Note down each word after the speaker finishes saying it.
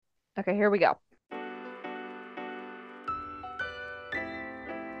Okay, here we go.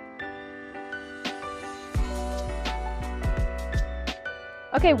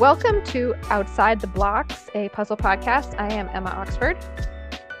 Okay, welcome to Outside the Blocks, a puzzle podcast. I am Emma Oxford.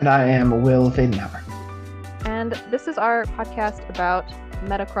 And I am Will Fadenhauer. And this is our podcast about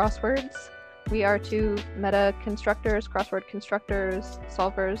meta crosswords. We are two meta constructors, crossword constructors,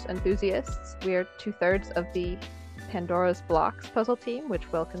 solvers, enthusiasts. We are 2/3 of the Pandora's Blocks puzzle team, which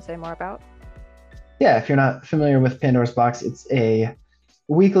Will can say more about. Yeah, if you're not familiar with Pandora's Box, it's a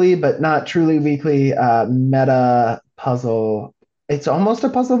weekly, but not truly weekly meta puzzle. It's almost a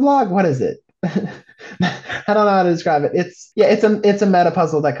puzzle vlog. What is it? I don't know how to describe it. It's a meta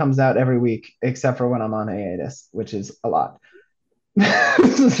puzzle that comes out every week, except for when I'm on hiatus, which is a lot.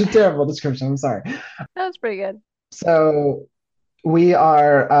 This is a terrible description. I'm sorry. That's pretty good. So we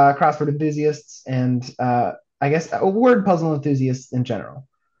are crossword enthusiasts and I guess word puzzle enthusiasts in general.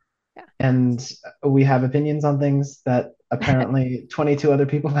 Yeah. And we have opinions on things that apparently 22 other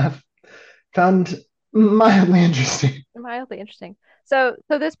people have found mildly interesting. Mildly interesting. So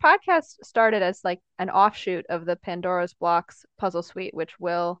this podcast started as like an offshoot of the Pandora's Blocks puzzle suite, which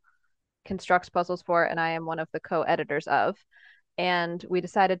Will constructs puzzles for, and I am one of the co-editors of. And we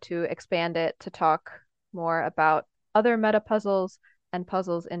decided to expand it to talk more about other meta puzzles and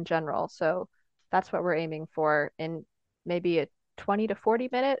puzzles in general. So that's what we're aiming for in maybe a 20 to 40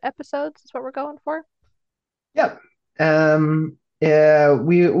 minute episodes is what we're going for. Yep. Yeah,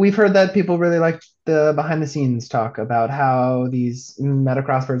 we've heard that people really like the behind the scenes talk about how these meta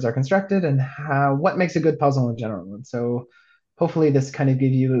crosswords are constructed and how what makes a good puzzle in general. And so hopefully this kind of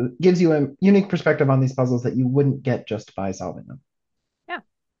gives you a unique perspective on these puzzles that you wouldn't get just by solving them. Yeah.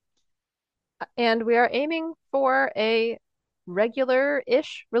 And we are aiming for a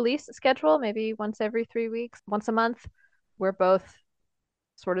regular-ish release schedule, maybe once every 3 weeks, once a month. We're both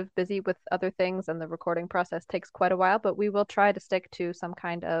sort of busy with other things and the recording process takes quite a while, but we will try to stick to some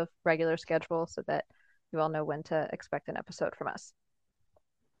kind of regular schedule so that you all know when to expect an episode from us.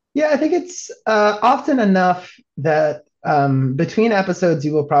 Yeah, I think it's often enough that between episodes,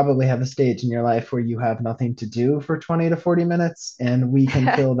 you will probably have a stage in your life where you have nothing to do for 20 to 40 minutes, and we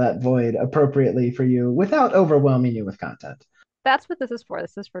can fill that void appropriately for you without overwhelming you with content. That's what this is for.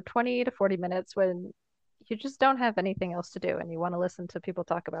 This is for 20 to 40 minutes when you just don't have anything else to do and you want to listen to people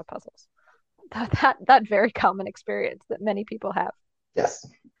talk about puzzles. That very common experience that many people have. Yes,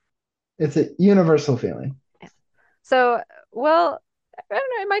 it's a universal feeling. Yeah. So, well, I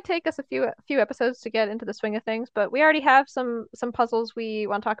don't know, it might take us a few episodes to get into the swing of things, but we already have some puzzles we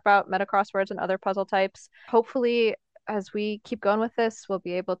want to talk about, meta crosswords and other puzzle types. Hopefully, as we keep going with this, we'll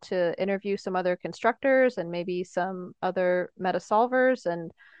be able to interview some other constructors and maybe some other meta solvers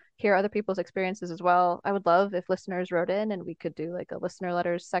and hear other people's experiences as well. I would love if listeners wrote in and we could do like a listener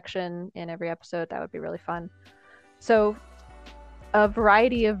letters section in every episode. That would be really fun. So, a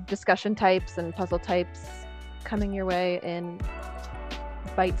variety of discussion types and puzzle types coming your way in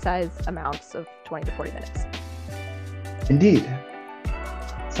bite-sized amounts of 20 to 40 minutes. Indeed.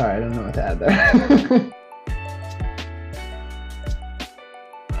 Sorry, I don't know what to add there.